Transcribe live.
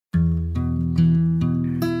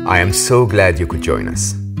I am so glad you could join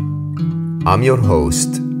us. I'm your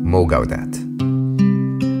host, Mo Gaudat.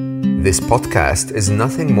 This podcast is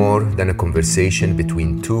nothing more than a conversation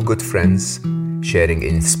between two good friends sharing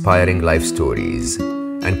inspiring life stories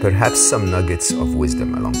and perhaps some nuggets of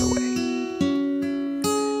wisdom along the way.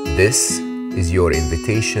 This is your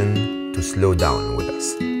invitation to slow down with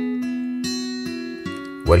us.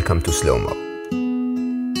 Welcome to Slow Mo.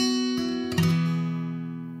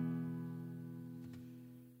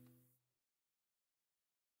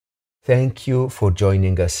 Thank you for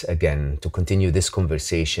joining us again to continue this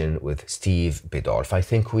conversation with Steve Biddulph. I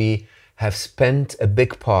think we have spent a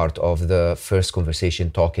big part of the first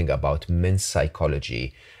conversation talking about men's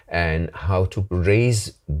psychology and how to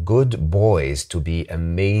raise good boys to be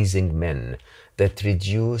amazing men that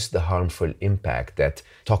reduce the harmful impact that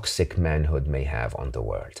toxic manhood may have on the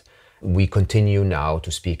world. We continue now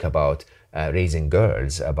to speak about raising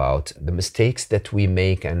girls, about the mistakes that we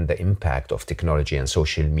make and the impact of technology and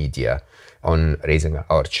social media on raising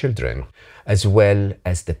our children, as well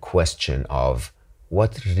as the question of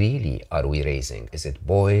what really are we raising? Is it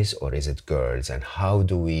boys or is it girls? And how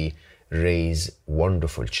do we raise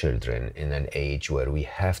wonderful children in an age where we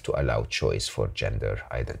have to allow choice for gender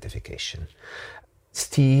identification?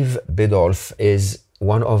 Steve Biddulph is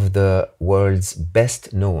one of the world's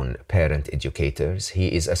best known parent educators. He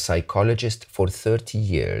is a psychologist for 30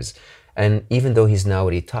 years. And even though he's now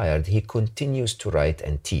retired, he continues to write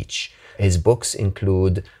and teach. His books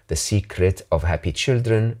include The Secret of Happy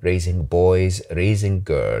Children, Raising Boys, Raising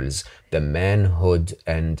Girls, The Manhood,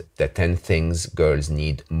 and The 10 Things Girls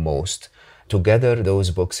Need Most. Together, those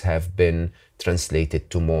books have been translated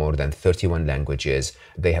to more than 31 languages.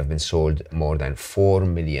 They have been sold more than 4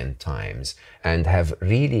 million times and have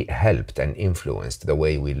really helped and influenced the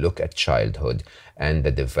way we look at childhood and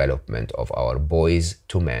the development of our boys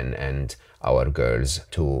to men and our girls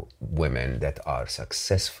to women that are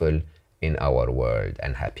successful in our world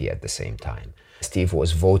and happy at the same time. Steve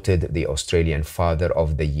was voted the Australian Father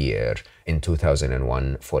of the Year in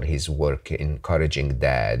 2001 for his work encouraging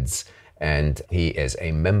dads, and he is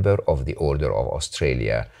a member of the Order of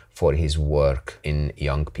Australia for his work in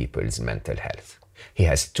young people's mental health. He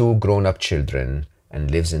has 2 grown-up children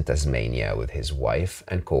and lives in Tasmania with his wife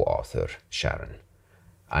and co-author, Sharon.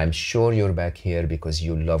 I'm sure you're back here because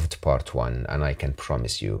you loved part 1, and I can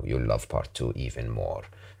promise you, you'll love part 2 even more.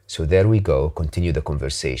 So there we go, continue the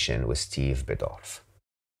conversation with Steve Biddulph.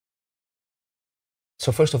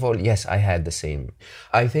 So first of all, yes, I had the same.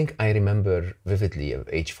 I think I remember vividly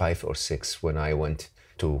at age 5 or 6 when I went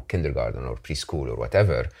to kindergarten or preschool or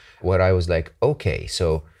whatever, where I was like, okay,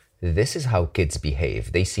 so this is how kids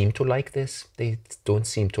behave. They seem to like this. They don't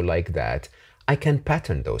seem to like that. I can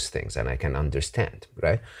pattern those things and I can understand,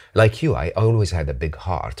 right? Like you, I always had a big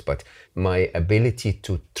heart, but my ability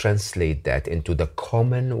to translate that into the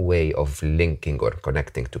common way of linking or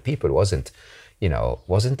connecting to people wasn't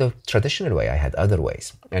the traditional way. I had other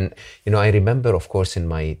ways. And, I remember, of course, in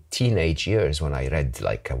my teenage years when I read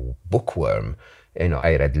like a bookworm,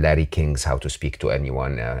 I read Larry King's How to Speak to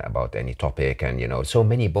Anyone about any topic, and, so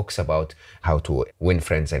many books about how to win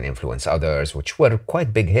friends and influence others, which were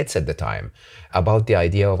quite big hits at the time, about the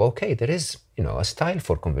idea of, okay, there is, a style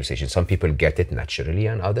for conversation. Some people get it naturally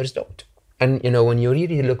and others don't. And, when you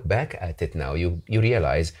really look back at it now, you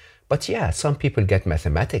realize, but yeah, some people get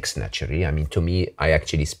mathematics naturally. I mean, to me, I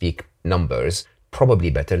actually speak numbers probably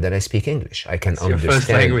better than I speak English. I can understand. Your first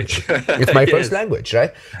language. It's my first language,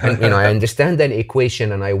 right? And, I understand an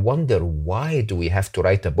equation and I wonder, why do we have to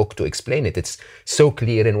write a book to explain it? It's so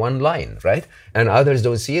clear in one line, right? And others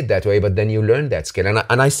don't see it that way, but then you learn that skill.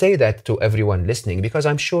 And I say that to everyone listening because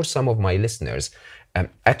I'm sure some of my listeners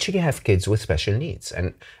actually have kids with special needs.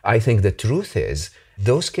 And I think the truth is,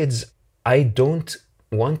 those kids, I don't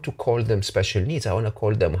want to call them special needs. I want to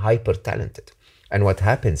call them hyper talented. And what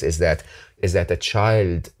happens is that a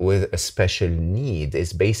child with a special need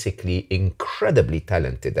is basically incredibly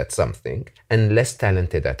talented at something and less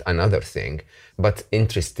talented at another thing. But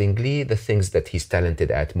interestingly, the things that he's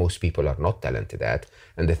talented at, most people are not talented at.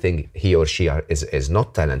 And the thing he or she is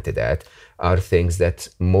not talented at are things that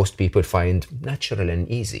most people find natural and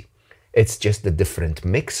easy. It's just the different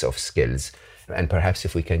mix of skills. And perhaps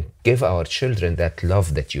if we can give our children that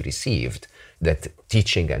love that you received, that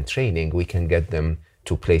teaching and training, we can get them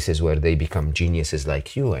to places where they become geniuses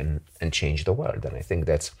like you and change the world. And I think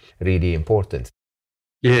that's really important.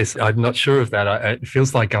 Yes, I'm not sure of that. It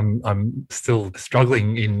feels like I'm still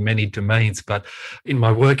struggling in many domains, but in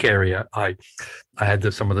my work area, I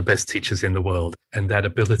had some of the best teachers in the world, and that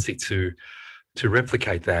ability to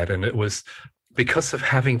replicate that. And it was because of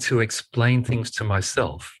having to explain things to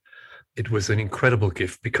myself it was an incredible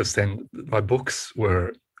gift, because then my books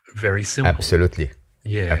were very simple. Absolutely.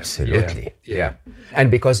 Yeah. Absolutely. Yeah. And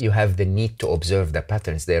because you have the need to observe the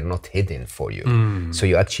patterns, they're not hidden for you. So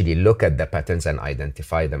you actually look at the patterns and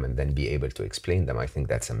identify them and then be able to explain them. I think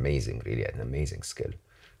that's amazing, really an amazing skill.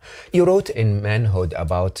 You wrote in Manhood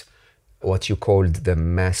about what you called the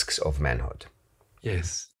masks of manhood.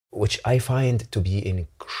 Yes. Which I find to be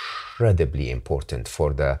incredibly important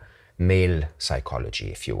for the male psychology,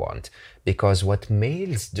 if you want. Because what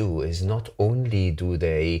males do is not only do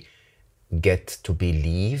they get to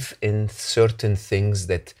believe in certain things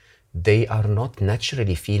that they are not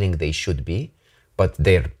naturally feeling they should be, but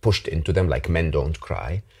they're pushed into them, like men don't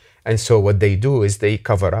cry. And so what they do is they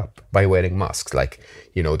cover up by wearing masks, like,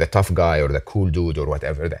 you know, the tough guy or the cool dude or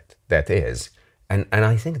whatever that is. And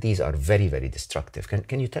I think these are very, very destructive.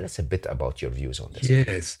 Can you tell us a bit about your views on this?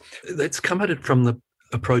 Yes. Let's come at it from the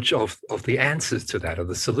approach of the answers to that, or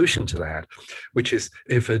the solution to that, which is,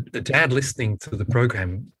 if a dad listening to the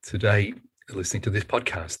program today, listening to this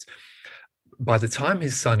podcast, by the time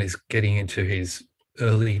his son is getting into his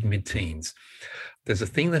early mid-teens, there's a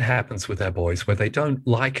thing that happens with our boys where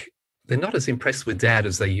they're not as impressed with dad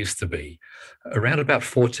as they used to be. Around about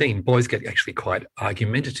 14, boys get actually quite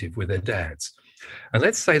argumentative with their dads. And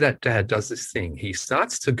let's say that dad does this thing. He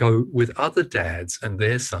starts to go with other dads and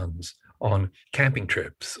their sons on camping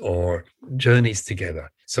trips or journeys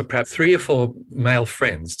together. So perhaps 3 or 4 male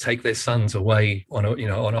friends take their sons away on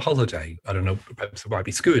a holiday. I don't know, perhaps it might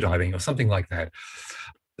be scuba diving or something like that.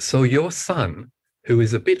 So your son, who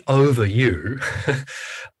is a bit over you,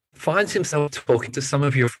 finds himself talking to some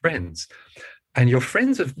of your friends. And your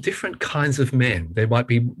friends are different kinds of men. There might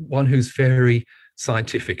be one who's very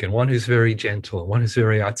scientific, and one who's very gentle, one who's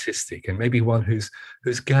very artistic, and maybe one who's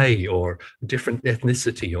gay or different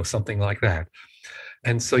ethnicity or something like that.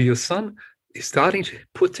 And so your son is starting to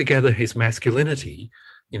put together his masculinity,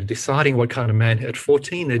 deciding what kind of man. At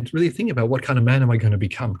 14, they're really thinking about, what kind of man am I going to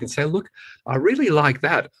become? You can say, look, I really like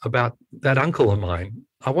that about that uncle of mine.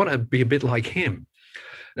 I want to be a bit like him.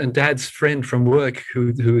 And dad's friend from work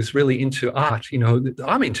who is really into art,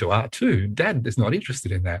 I'm into art too. Dad is not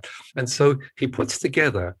interested in that. And so he puts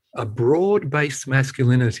together a broad-based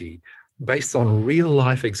masculinity based on real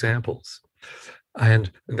life examples. And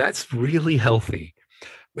that's really healthy.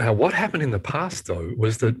 Now, what happened in the past, though,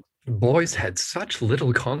 was that boys had such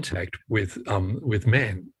little contact with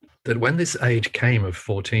men that when this age came of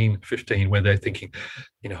 14, 15, where they're thinking,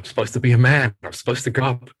 I'm supposed to be a man, I'm supposed to go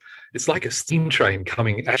up. It's like a steam train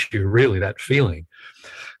coming at you, really, that feeling.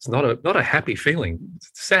 It's not a happy feeling,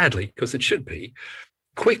 sadly, because it should be.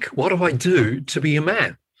 Quick, what do I do to be a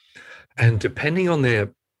man? And depending on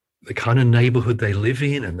the kind of neighborhood they live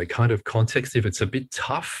in and the kind of context, if it's a bit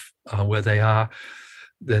tough where they are,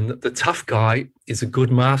 then the tough guy is a good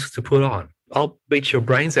mask to put on. I'll beat your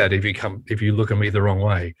brains out if you look at me the wrong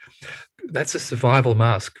way. That's a survival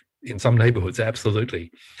mask in some neighborhoods,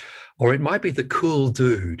 absolutely. Or it might be the cool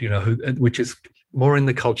dude, which is more in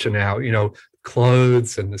the culture now,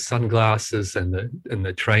 clothes and the sunglasses and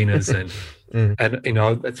the trainers and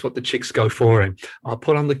that's what the chicks go for. And I'll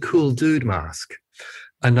put on the cool dude mask.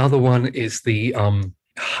 Another one is the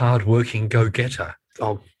hardworking go-getter.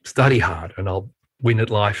 I'll study hard and I'll win at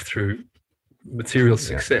life through material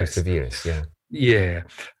success. Perseverance, yeah. Yeah.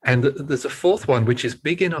 And there's a fourth one, which is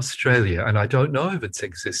big in Australia, and I don't know if it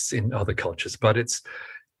exists in other cultures, but it's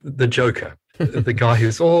the joker, the guy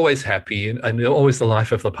who's always happy and always the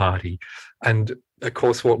life of the party. And of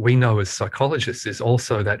course, what we know as psychologists is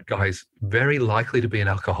also that guy's very likely to be an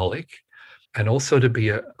alcoholic and also to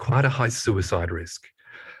be quite a high suicide risk.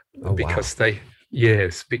 Oh, because wow.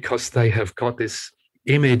 because they have got this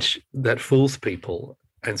image that fools people,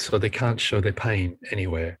 and so they can't show their pain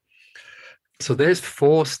anywhere. So there's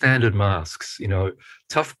 4 standard masks,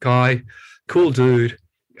 tough guy, cool dude,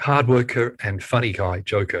 hard worker, and funny guy,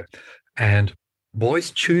 joker. And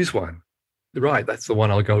boys choose one. Right, that's the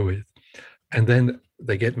one I'll go with. And then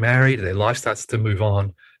they get married, their life starts to move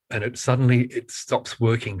on, and it stops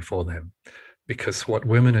working for them, because what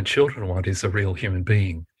women and children want is a real human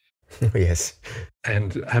being. Yes.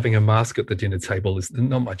 And having a mask at the dinner table is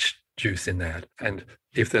not much juice in that. And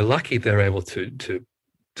if they're lucky, they're able to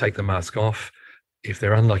take the mask off. If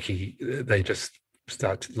they're unlucky, they just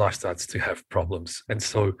life starts to have problems. And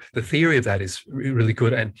so the theory of that is really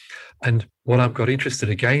good. And what I've got interested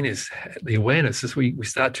again is the awareness. As we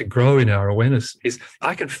start to grow in our awareness, is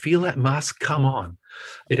I can feel that mask come on.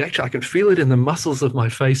 I can feel it in the muscles of my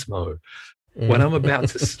face, Mo. When I'm about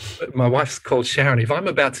to, my wife's called Sharon, if I'm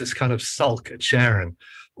about to kind of sulk at Sharon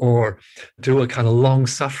or do a kind of long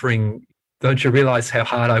suffering don't you realize how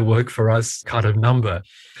hard I work for us kind of number.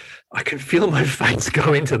 I can feel my face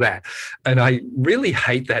go into that. And I really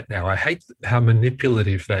hate that now. I hate how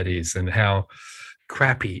manipulative that is and how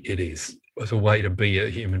crappy it is as a way to be a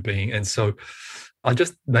human being. And so I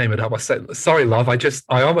just name it up. I say, sorry, love.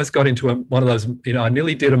 I almost got into one of those, I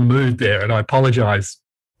nearly did a mood there, and I apologize.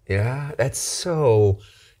 Yeah, that's so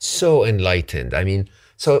enlightened. I mean,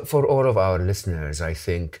 so for all of our listeners, I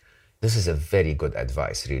think this is a very good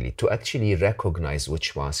advice, really, to actually recognize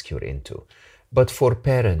which mask you're into. But for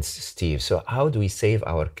parents, Steve, so how do we save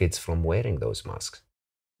our kids from wearing those masks?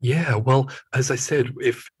 Yeah, well, as I said,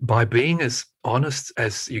 if by being as honest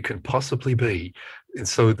as you can possibly be, and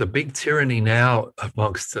so the big tyranny now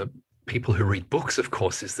amongst the people who read books, of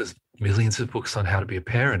course, is there's millions of books on how to be a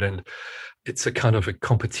parent, and it's a kind of a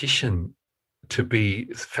competition to be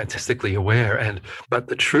fantastically aware. But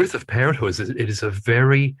the truth of parenthood is it is a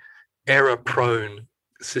very error-prone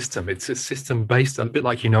system. It's a system based on a bit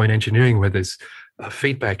like, in engineering, where there's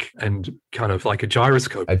feedback and kind of like a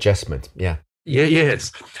gyroscope. Adjustment, yeah. Yeah,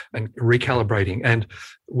 yes, and recalibrating. And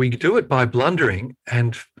we do it by blundering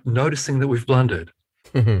and noticing that we've blundered.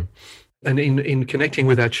 Mm-hmm. And in connecting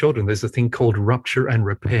with our children, there's a thing called rupture and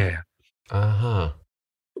repair,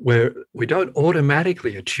 where we don't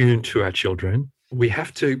automatically attune to our children. We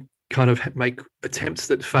have to kind of make attempts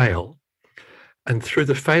that fail. And through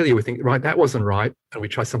the failure, we think, right, that wasn't right. And we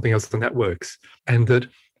try something else and that works. And that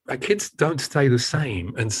our kids don't stay the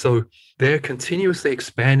same. And so they're continuously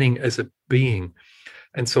expanding as a being.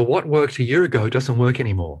 And so what worked a year ago doesn't work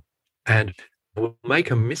anymore. And we'll make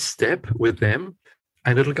a misstep with them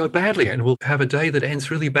and it'll go badly. And we'll have a day that ends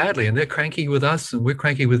really badly. And they're cranky with us and we're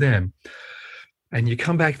cranky with them. And you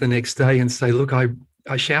come back the next day and say, look, I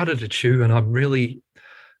shouted at you and I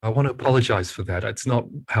want to apologize for that. It's not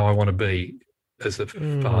how I want to be as a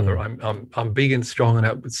father. I'm big and strong,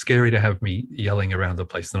 and it's scary to have me yelling around the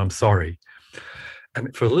place, and I'm sorry.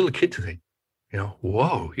 And for a little kid to think,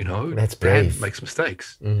 whoa, that's brave. Dad makes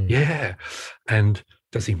mistakes. Yeah. And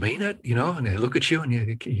does he mean it? And they look at you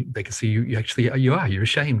and they can see you're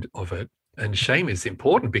ashamed of it. And shame is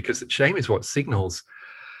important because shame is what signals,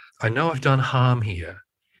 I know I've done harm here.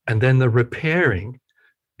 And then the repairing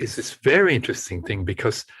is this very interesting thing,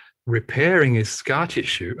 because repairing is scar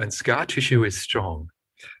tissue, and scar tissue is strong.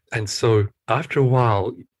 And so after a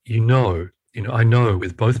while, I know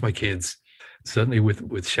with both my kids, certainly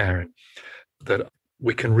with Sharon, that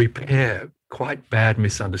we can repair quite bad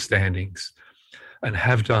misunderstandings, and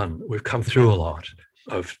have done. We've come through a lot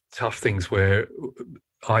of tough things where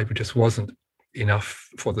I just wasn't enough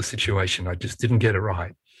for the situation. I just didn't get it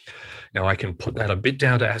right. Now, I can put that a bit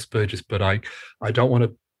down to Asperger's, but I don't want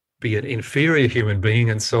to be an inferior human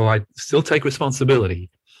being. And so I still take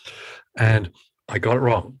responsibility. And I got it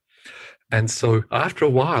wrong. And so after a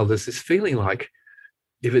while, there's this feeling like,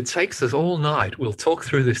 if it takes us all night, we'll talk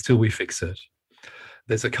through this till we fix it.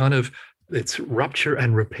 There's a kind of, it's rupture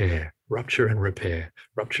and repair, rupture and repair,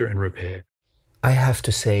 rupture and repair. I have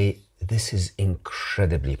to say, this is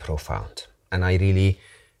incredibly profound. And I really,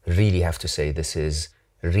 really have to say, this is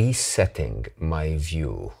resetting my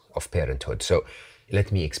view of parenthood. So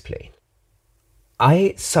let me explain.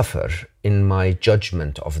 I suffer in my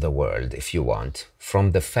judgment of the world, if you want,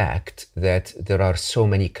 from the fact that there are so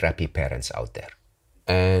many crappy parents out there.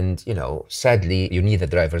 And, sadly, you need a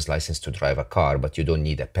driver's license to drive a car, but you don't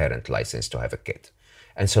need a parent license to have a kid.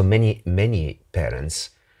 And so many parents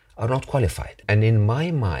are not qualified. And in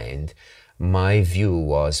my mind, my view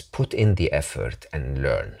was put in the effort and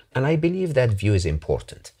learn. And I believe that view is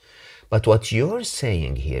important. But what you're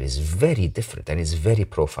saying here is very different and is very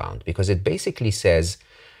profound, because it basically says,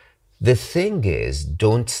 the thing is,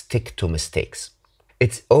 don't stick to mistakes.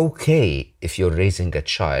 It's okay if you're raising a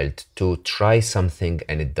child to try something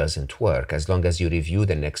and it doesn't work, as long as you review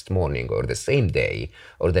the next morning or the same day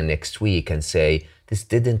or the next week and say, this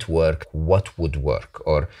didn't work, what would work?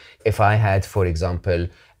 Or if I had, for example,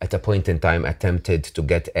 at a point in time attempted to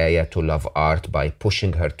get Aya to love art by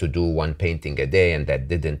pushing her to do one painting a day and that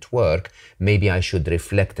didn't work, maybe I should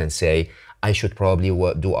reflect and say, I should probably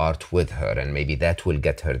do art with her, and maybe that will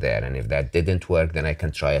get her there. And if that didn't work, then I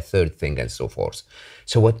can try a third thing and so forth.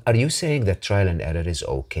 So what are you saying, that trial and error is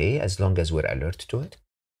okay as long as we're alert to it?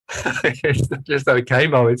 It's not just okay,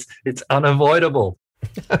 Mo. It's unavoidable.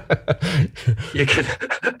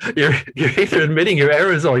 You're either admitting your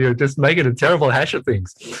errors or you're just making a terrible hash of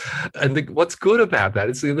things. And what's good about that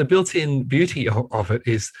is the built-in beauty of it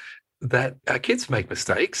is that our kids make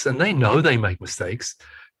mistakes, and they know they make mistakes.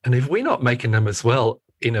 And if we're not making them as well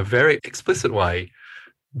in a very explicit way,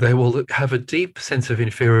 they will have a deep sense of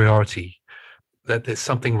inferiority, that there's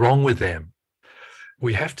something wrong with them.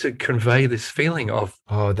 we have to convey this feeling of,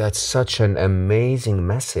 Oh, that's such an amazing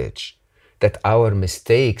message, that our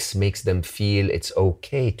mistakes makes them feel it's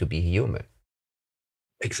okay to be human.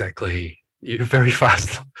 exactly, you're very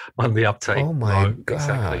fast on the uptake. Oh my No, God,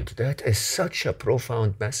 exactly. that is such a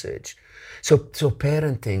profound message. So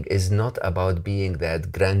parenting is not about being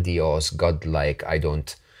that grandiose, godlike, I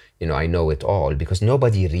know it all, because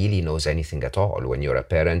nobody really knows anything at all. When you're a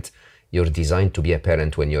parent, you're designed to be a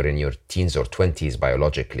parent when you're in your teens or 20s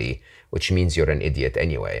biologically, which means you're an idiot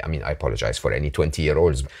anyway. I mean, I apologize for any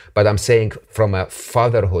 20-year-olds, but I'm saying from a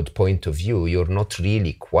fatherhood point of view, you're not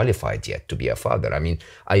really qualified yet to be a father. I mean,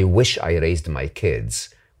 I wish I raised my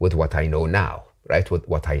kids with what I know now, right?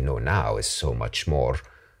 What I know now is so much more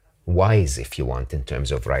wise, if you want, in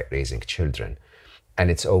terms of raising children.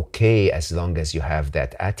 And it's okay as long as you have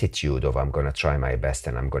that attitude of, I'm going to try my best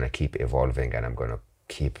and I'm going to keep evolving and I'm going to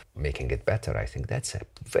keep making it better. I think that's a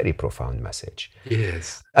very profound message.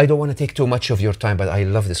 Yes. I don't want to take too much of your time, but I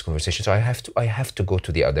love this conversation. So I have to go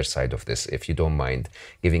to the other side of this, if you don't mind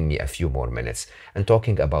giving me a few more minutes and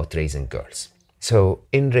talking about raising girls. So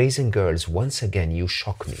in raising girls, once again, you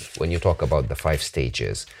shock me when you talk about the 5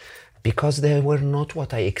 stages, because they were not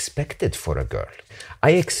what I expected for a girl.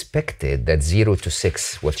 I expected that 0 to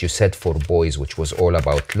 6, what you said for boys, which was all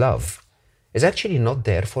about love, is actually not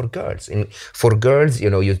there for girls. For girls,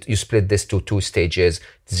 you split this to 2 stages.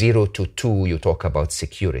 0 to 2, you talk about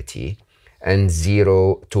security. And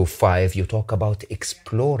 0 to 5, you talk about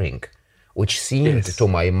exploring, which seemed Yes. to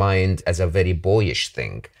my mind as a very boyish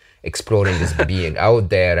thing. Exploring is being out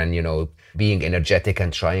there and, being energetic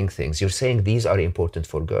and trying things. You're saying these are important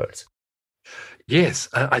for girls. Yes,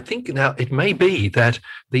 I think now it may be that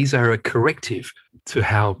these are a corrective to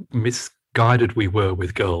how misguided we were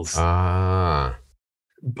with girls. Ah,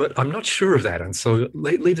 But I'm not sure of that. And so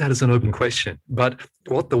leave that as an open question. But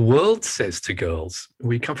what the world says to girls,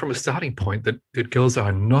 we come from a starting point that girls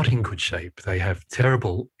are not in good shape. They have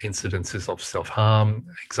terrible incidences of self-harm,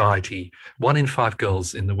 anxiety. 1 in 5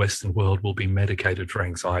 girls in the Western world will be medicated for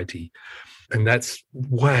anxiety. And that's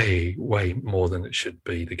way, way more than it should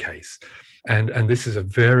be the case. And this is a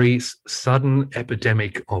very sudden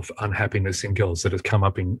epidemic of unhappiness in girls that has come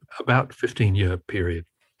up in about 15-year period.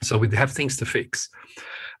 So we have things to fix.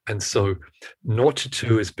 And so 0 to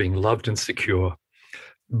 2 is being loved and secure.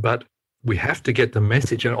 But we have to get the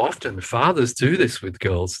message, and often fathers do this with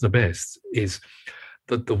girls the best, is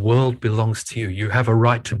that the world belongs to you. You have a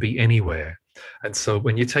right to be anywhere. And so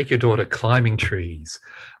when you take your daughter climbing trees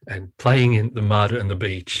and playing in the mud and the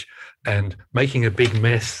beach and making a big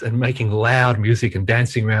mess and making loud music and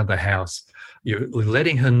dancing around the house, you're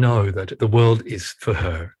letting her know that the world is for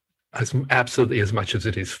her absolutely as much as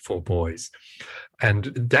it is for boys.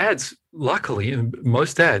 And dads, luckily,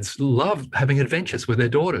 most dads love having adventures with their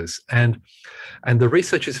daughters. And the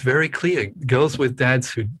research is very clear. Girls with dads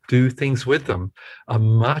who do things with them are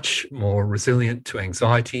much more resilient to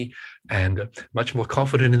anxiety and much more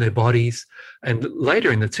confident in their bodies. And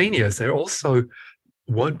later in the teen years, they also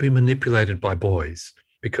won't be manipulated by boys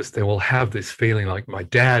because they will have this feeling like, my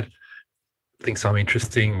dad thinks I'm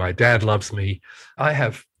interesting, my dad loves me. I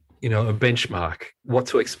have a benchmark, what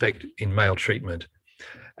to expect in male treatment.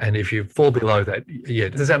 And if you fall below that,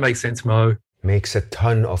 does that make sense, Mo? makes a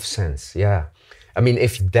ton of sense. Yeah. I mean,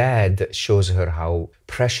 if dad shows her how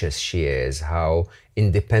precious she is, how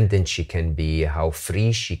independent she can be, how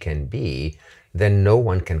free she can be, then no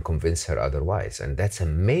one can convince her otherwise. And that's a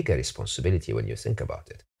mega responsibility when you think about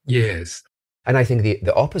it. Yes. And I think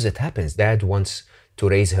the opposite happens. Dad wants to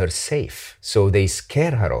raise her safe. So they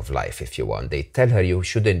scare her of life, if you want. They tell her you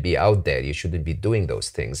shouldn't be out there, you shouldn't be doing those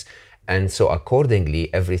things. And so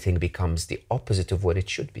accordingly, everything becomes the opposite of what it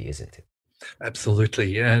should be, isn't it?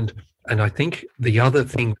 Absolutely. And I think the other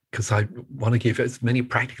thing, because I want to give as many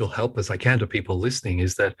practical help as I can to people listening,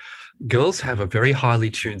 is that girls have a very highly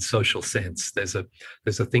tuned social sense. There's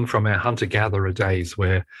a thing from our hunter-gatherer days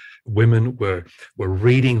where women were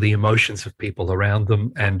reading the emotions of people around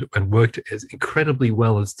them and worked as incredibly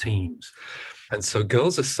well as teams. And so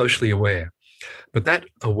girls are socially aware. But that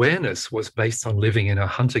awareness was based on living in a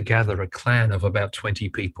hunter-gatherer clan of about 20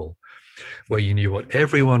 people, where you knew what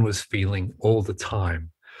everyone was feeling all the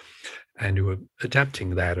time. And you were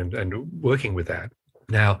adapting that and working with that.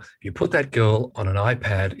 Now, you put that girl on an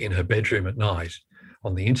iPad in her bedroom at night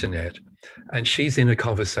on the internet, and she's in a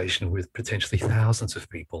conversation with potentially thousands of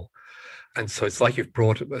people. And so it's like you've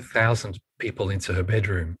brought 1,000 people into her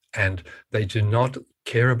bedroom, and they do not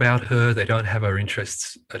care about her. They don't have her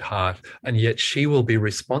interests at heart. And yet she will be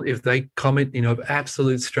if they comment,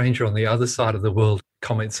 absolute stranger on the other side of the world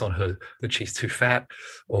comments on her that she's too fat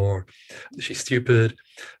or she's stupid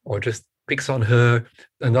or just picks on her,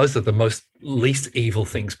 and those are the most least evil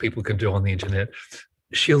things people can do on the internet,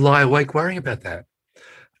 she'll lie awake worrying about that.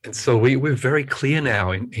 And so we're very clear now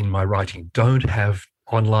in my writing, don't have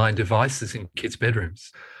online devices in kids'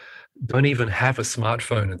 bedrooms. Don't even have a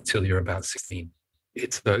smartphone until you're about 16.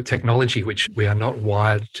 It's the technology which we are not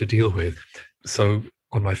wired to deal with. So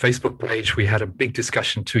on my Facebook page, we had a big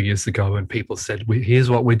discussion 2 years ago, and people said, here's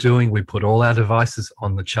what we're doing. We put all our devices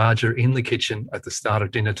on the charger in the kitchen at the start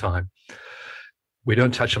of dinner time. We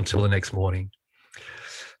don't touch them till the next morning.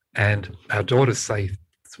 And our daughters say,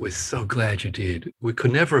 we're so glad you did. We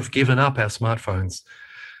could never have given up our smartphones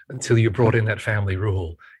until you brought in that family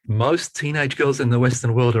rule. Most teenage girls in the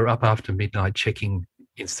Western world are up after midnight checking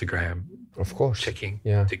Instagram, of course, checking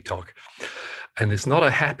TikTok. And it's not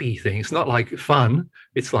a happy thing. It's not like fun.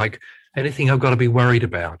 It's like anything I've got to be worried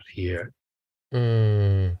about here.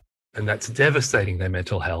 And that's devastating their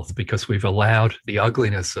mental health, because we've allowed the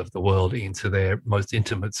ugliness of the world into their most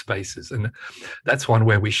intimate spaces. And that's one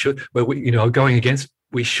where we should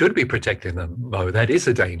be protecting them, Mo. That is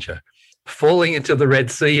a danger. Falling into the Red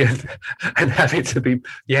Sea and having to be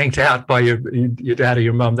yanked out by your dad or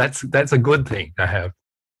your mum, that's a good thing to have.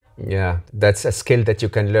 Yeah, that's a skill that you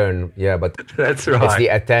can learn. Yeah, but that's right. It's the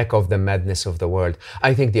attack of the madness of the world.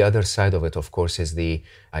 I think the other side of it, of course, is the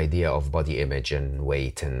idea of body image and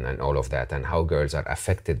weight and all of that, and how girls are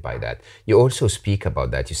affected by that. You also speak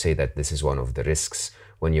about that. You say that this is one of the risks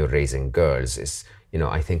when you're raising girls is,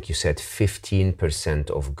 I think you said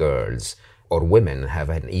 15% of girls or women have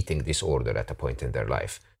an eating disorder at a point in their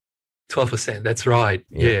life. 12%, that's right.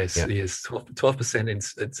 Yes.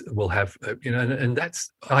 12% will have, and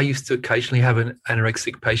that's, I used to occasionally have an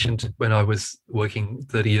anorexic patient when I was working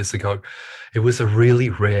 30 years ago. It was a really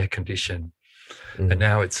rare condition. And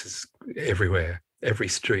now it's everywhere, every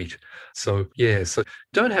street. So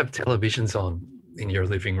don't have televisions on in your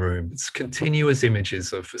living room. It's continuous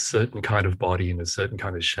images of a certain kind of body in a certain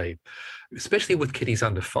kind of shape, especially with kiddies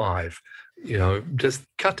under 5. Just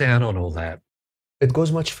cut down on all that. It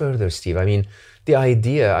goes much further, Steve. I mean, the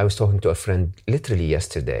idea, I was talking to a friend literally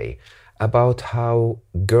yesterday about how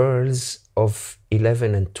girls of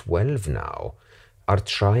 11 and 12 now are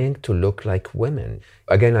trying to look like women.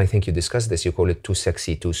 Again, I think you discussed this, you call it too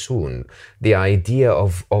sexy too soon. The idea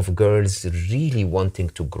of girls really wanting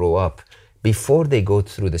to grow up before they go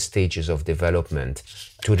through the stages of development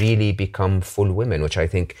to really become full women, which I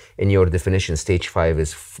think in your definition, stage 5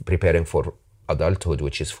 is preparing for adulthood,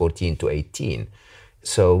 which is 14 to 18.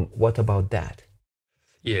 So what about that?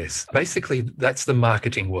 Yes, basically that's the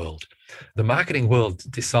marketing world. The marketing world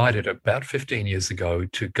decided about 15 years ago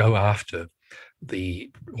to go after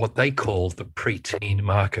what they call the preteen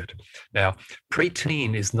market. Now,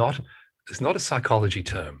 preteen is not a psychology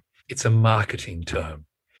term. It's a marketing term.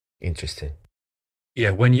 Interesting.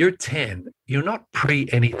 Yeah, when you're 10, you're not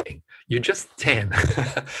pre-anything. You're just 10.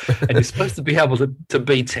 And you're supposed to be able to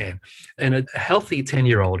be 10. And a healthy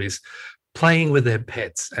 10-year-old is playing with their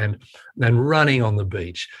pets and running on the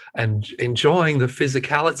beach and enjoying the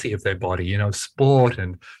physicality of their body, sport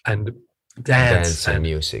and dance and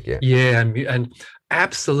music. And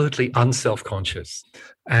absolutely unself-conscious.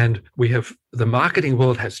 And the marketing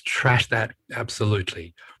world has trashed that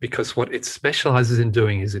absolutely, because what it specializes in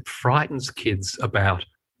doing is it frightens kids about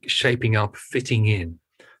shaping up, fitting in.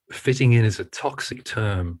 Fitting in is a toxic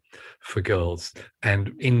term for girls.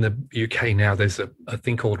 And in the UK now, there's a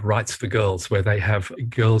thing called Rights for Girls, where they have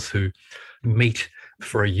girls who meet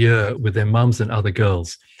for a year with their mums and other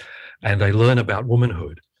girls, and they learn about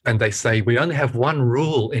womanhood. And they say, we only have one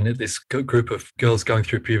rule in this group of girls going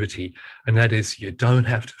through puberty, and that is you don't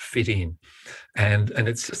have to fit in. And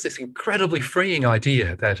it's just this incredibly freeing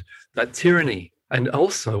idea that tyranny. And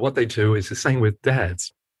also what they do is the same with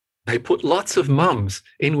dads. They put lots of mums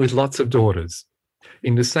in with lots of daughters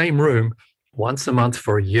in the same room once a month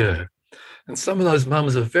for a year. And some of those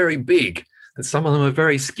mums are very big, and some of them are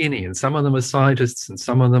very skinny, and some of them are scientists, and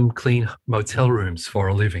some of them clean motel rooms for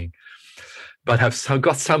a living, but have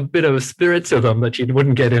got some bit of a spirit to them that you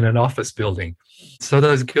wouldn't get in an office building. So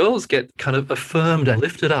those girls get kind of affirmed and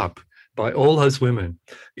lifted up by all those women.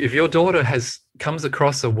 If your daughter comes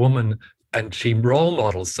across a woman and she role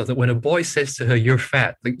models, so that when a boy says to her, "You're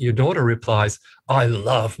fat," your daughter replies, "I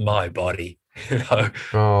love my body."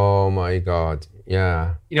 Oh my God.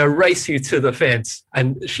 Yeah. Race you to the fence.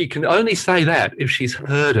 And she can only say that if she's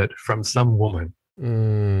heard it from some woman.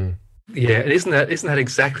 Yeah, and isn't that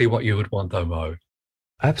exactly what you would want, though, Mo?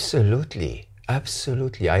 Absolutely.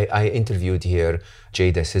 I interviewed here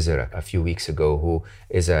Jada Scissor a few weeks ago, who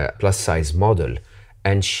is a plus-size model.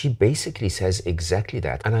 And she basically says exactly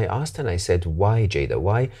that. And I asked her, and I said, why, Jada?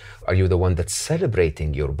 Why are you the one that's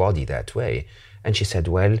celebrating your body that way? And she said,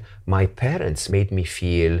 well, my parents made me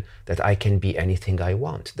feel that I can be anything I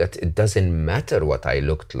want, that it doesn't matter what I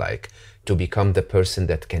looked like to become the person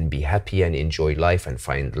that can be happy and enjoy life and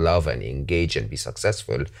find love and engage and be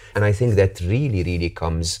successful. And I think that really, really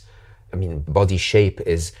comes, I mean, body shape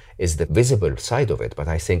is the visible side of it, but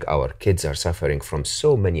I think our kids are suffering from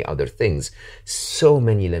so many other things, so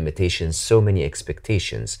many limitations, so many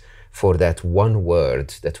expectations for that one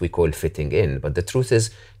word that we call fitting in. But the truth is,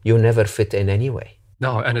 you never fit in anyway.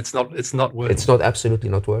 No, and it's not worth it. It's not, absolutely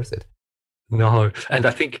not worth it. No. And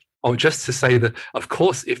I think, just to say that, of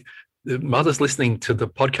course, if the mothers listening to the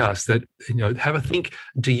podcast, that, have a think,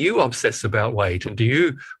 do you obsess about weight? And do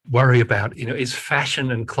you worry about, is fashion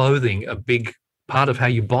and clothing a big part of how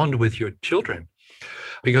you bond with your children?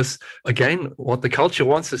 Because again, what the culture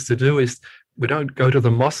wants us to do is, we don't go to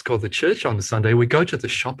the mosque or the church on Sunday, we go to the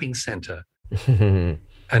shopping center.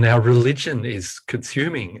 And our religion is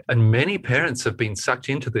consuming. And many parents have been sucked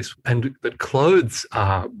into this, and that clothes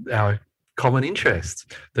are our common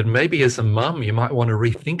interest. That maybe as a mum, you might want to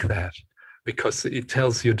rethink that, because it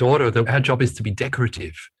tells your daughter that our job is to be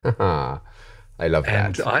decorative. I love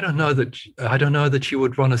that. And I don't know that you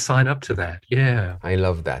would want to sign up to that. Yeah. I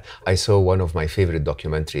love that. I saw one of my favorite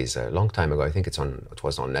documentaries a long time ago. I think it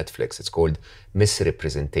was on Netflix. It's called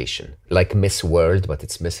Misrepresentation. Like Miss World, but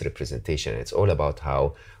it's misrepresentation. It's all about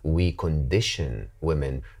how we condition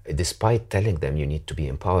women, despite telling them you need to be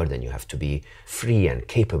empowered and you have to be free and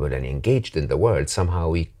capable and engaged in the world. Somehow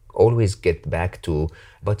we always get back to,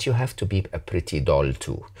 but you have to be a pretty doll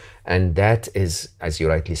too. And that is, as you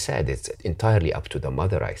rightly said, it's entirely up to the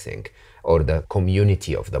mother, I think, or the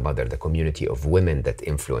community of the mother, the community of women that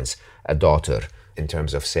influence a daughter in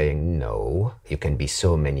terms of saying, no, you can be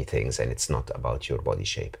so many things and it's not about your body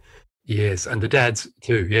shape. Yes, and the dads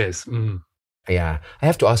too, yes. Yeah, I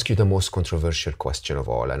have to ask you the most controversial question of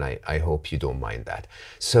all, and I hope you don't mind that.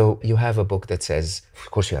 So you have a book that says,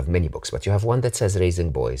 of course you have many books, but you have one that says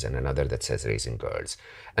raising boys and another that says raising girls.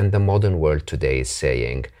 And the modern world today is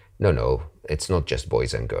saying, no, it's not just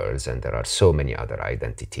boys and girls, and there are so many other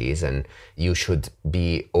identities, and you should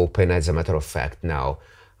be open. As a matter of fact, now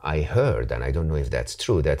I heard, and I don't know if that's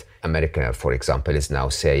true, that America, for example, is now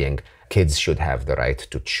saying kids should have the right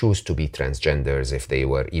to choose to be transgenders if they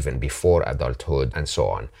were even before adulthood and so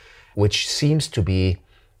on, which seems to be,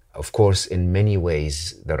 of course, in many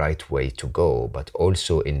ways the right way to go, but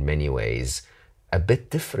also in many ways a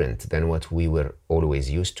bit different than what we were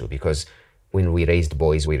always used to. Because when we raised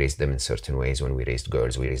boys, we raised them in certain ways. When we raised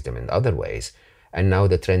girls, we raised them in other ways. And now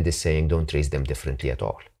the trend is saying don't raise them differently at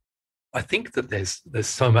all. I think that there's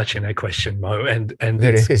so much in that question, Mo, and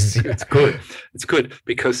there is. It's good. It's good,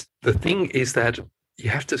 because the thing is that you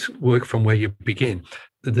have to work from where you begin.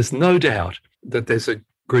 There's no doubt that there's a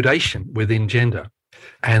gradation within gender,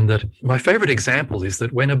 and that my favorite example is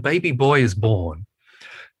that when a baby boy is born,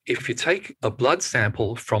 if you take a blood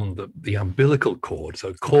sample from the umbilical cord,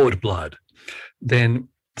 so cord blood, then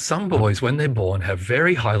some boys, when they're born, have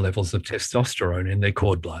very high levels of testosterone in their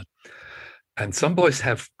cord blood. And some boys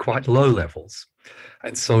have quite low levels.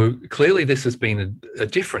 And so clearly this has been a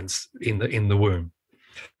difference in the womb.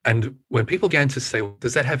 And when people began to say, well,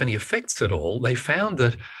 does that have any effects at all? They found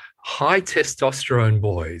that high testosterone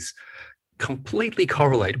boys completely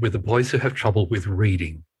correlate with the boys who have trouble with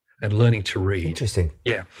reading and learning to read. Interesting.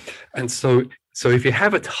 Yeah. And so if you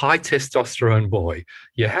have a high testosterone boy,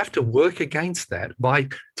 you have to work against that by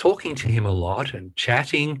talking to him a lot and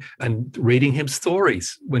chatting and reading him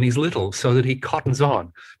stories when he's little so that he cottons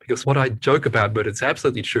on. Because what I joke about, but it's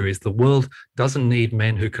absolutely true, is the world doesn't need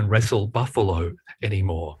men who can wrestle buffalo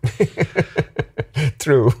anymore.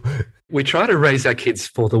 True. We try to raise our kids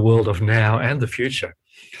for the world of now and the future.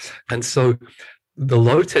 And so the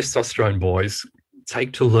low testosterone boys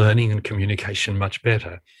take to learning and communication much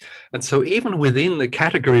better. And so even within the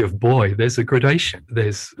category of boy, there's a gradation,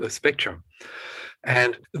 there's a spectrum.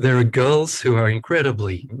 And there are girls who are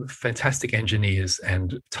incredibly fantastic engineers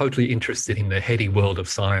and totally interested in the heady world of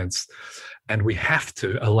science. And we have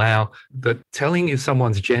to allow that telling you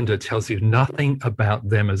someone's gender tells you nothing about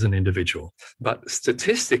them as an individual, but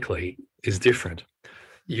statistically is different.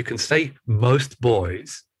 You can say most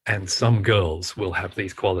boys and some girls will have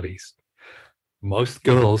these qualities. Most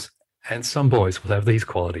girls and some boys will have these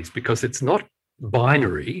qualities, because it's not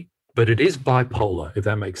binary, but it is bipolar, if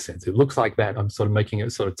that makes sense. It looks like that. I'm sort of making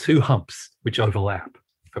it sort of two humps which overlap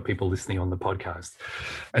for people listening on the podcast.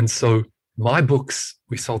 And so My books,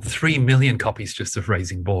 we sold 3 million copies just of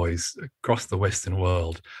Raising Boys across the Western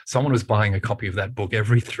world. Someone was buying a copy of that book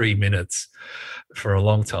every 3 minutes for a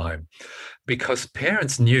long time, because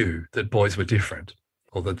parents knew that boys were different,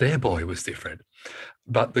 or that their boy was different.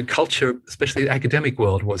 But the culture, especially the academic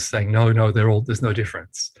world, was saying, no, there's no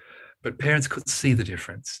difference. But parents could see the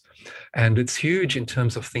difference. And it's huge in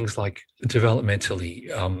terms of things like developmentally.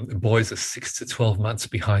 Boys are 6 to 12 months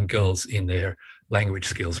behind girls in their language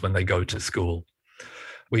skills when they go to school.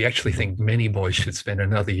 We actually think many boys should spend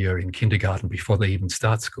another year in kindergarten before they even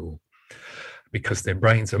start school, because their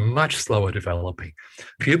brains are much slower developing.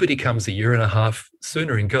 Puberty comes a year and a half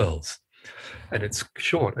sooner in girls, and it's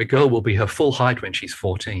short. A girl will be her full height when she's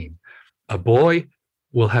 14. A boy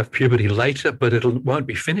will have puberty later, but it won't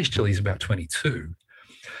be finished till he's about 22.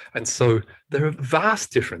 And so there are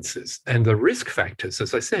vast differences. And the risk factors,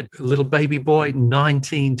 as I said, a little baby boy,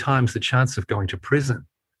 19 times the chance of going to prison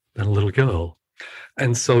than a little girl.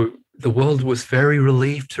 And so the world was very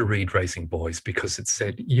relieved to read Raising Boys, because it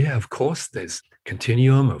said, yeah, of course there's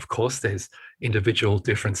continuum, of course there's individual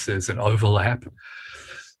differences and overlap.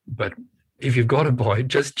 But if you've got a boy,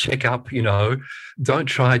 just check up, don't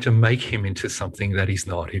try to make him into something that he's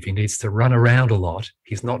not. If he needs to run around a lot,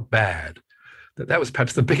 he's not bad. That was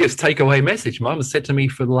perhaps the biggest takeaway message. Mum has said to me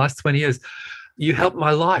for the last 20 years, you helped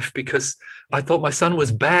my life, because I thought my son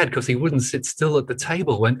was bad because he wouldn't sit still at the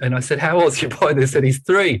table. And I said, how old's your boy? They said, he's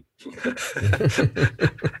 3.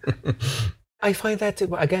 I find that,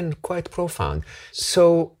 again, quite profound.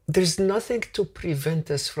 So there's nothing to prevent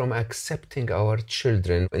us from accepting our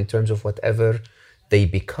children in terms of whatever they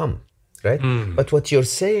become, right? But what you're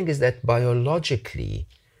saying is that biologically,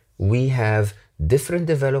 we have different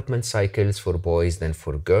development cycles for boys than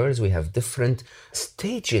for girls. We have different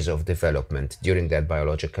stages of development during that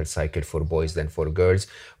biological cycle for boys than for girls.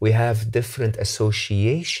 We have different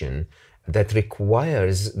association that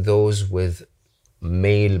requires those with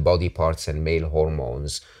male body parts and male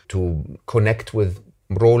hormones to connect with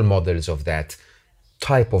role models of that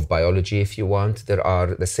type of biology, if you want. There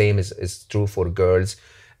are the same is true for girls.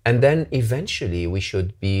 And then eventually we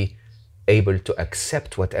should be able to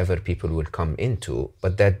accept whatever people will come into,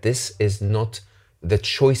 but that this is not, the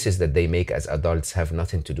choices that they make as adults have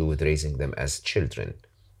nothing to do with raising them as children,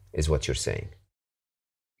 is what you're saying.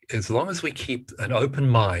 As long as we keep an open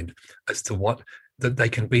mind as to that they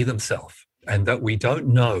can be themselves, and that we don't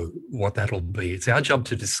know what that'll be. It's our job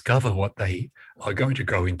to discover what they are going to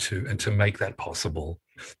grow into and to make that possible.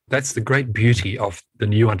 That's the great beauty of the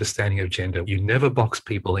new understanding of gender. You never box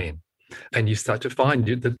people in. And you start to find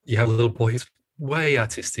that you have a little boy who's way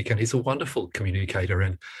artistic and he's a wonderful communicator,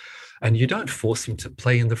 and you don't force him to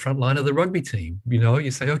play in the front line of the rugby team.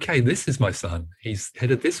 You say, okay, this is my son. He's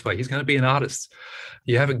headed this way. He's going to be an artist.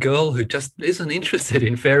 You have a girl who just isn't interested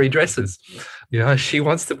in fairy dresses. She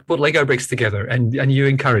wants to put Lego bricks together, and you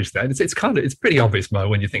encourage that. It's pretty obvious, Mo,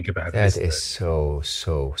 when you think about it. That is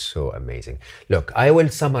so amazing. Look, I will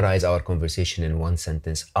summarize our conversation in one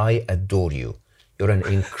sentence. I adore you. You're an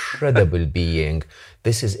incredible being.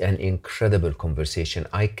 This is an incredible conversation.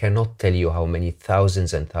 I cannot tell you how many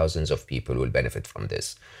thousands and thousands of people will benefit from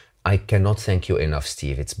this. I cannot thank you enough,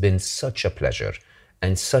 Steve. It's been such a pleasure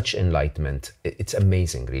and such enlightenment. It's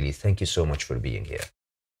amazing, really. Thank you so much for being here.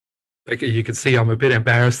 You can see I'm a bit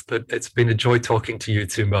embarrassed, but it's been a joy talking to you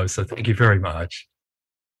too, Mo. So thank you very much.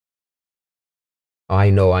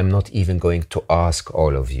 I know I'm not even going to ask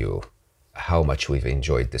all of you how much we've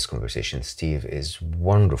enjoyed this conversation. Steve is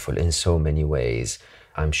wonderful in so many ways.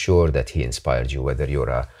 I'm sure that he inspired you, whether you're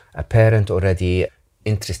a parent already,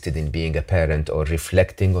 interested in being a parent, or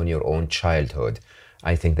reflecting on your own childhood.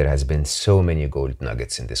 I think there has been so many gold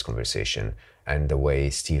nuggets in this conversation, and the way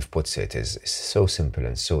Steve puts it is so simple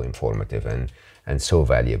and so informative and so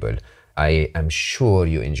valuable. I am sure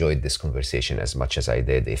you enjoyed this conversation as much as I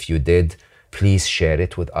did. If you did, please share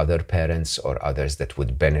it with other parents or others that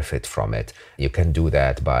would benefit from it. You can do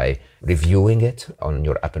that by reviewing it on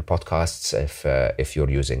your Apple Podcasts. If you're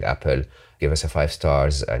using Apple, give us a 5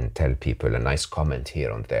 stars and tell people a nice comment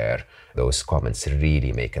here and there. Those comments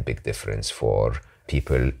really make a big difference for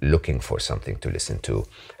people looking for something to listen to.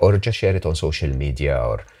 Or just share it on social media,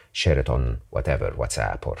 or share it on whatever,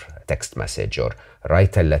 WhatsApp or text message, or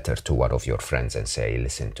write a letter to one of your friends and say,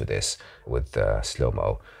 listen to this with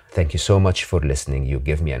Slow-Mo. Thank you so much for listening. You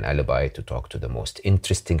give me an alibi to talk to the most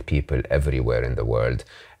interesting people everywhere in the world,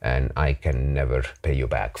 and I can never pay you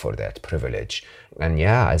back for that privilege. And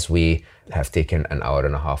yeah, as we have taken an hour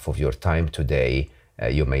and a half of your time today,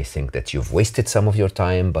 You may think that you've wasted some of your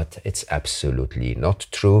time, but it's absolutely not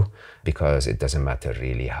true, because it doesn't matter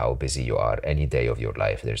really how busy you are. Any day of your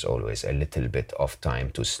life, there's always a little bit of time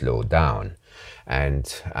to slow down.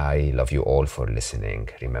 And I love you all for listening.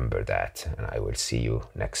 Remember that, and I will see you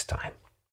next time.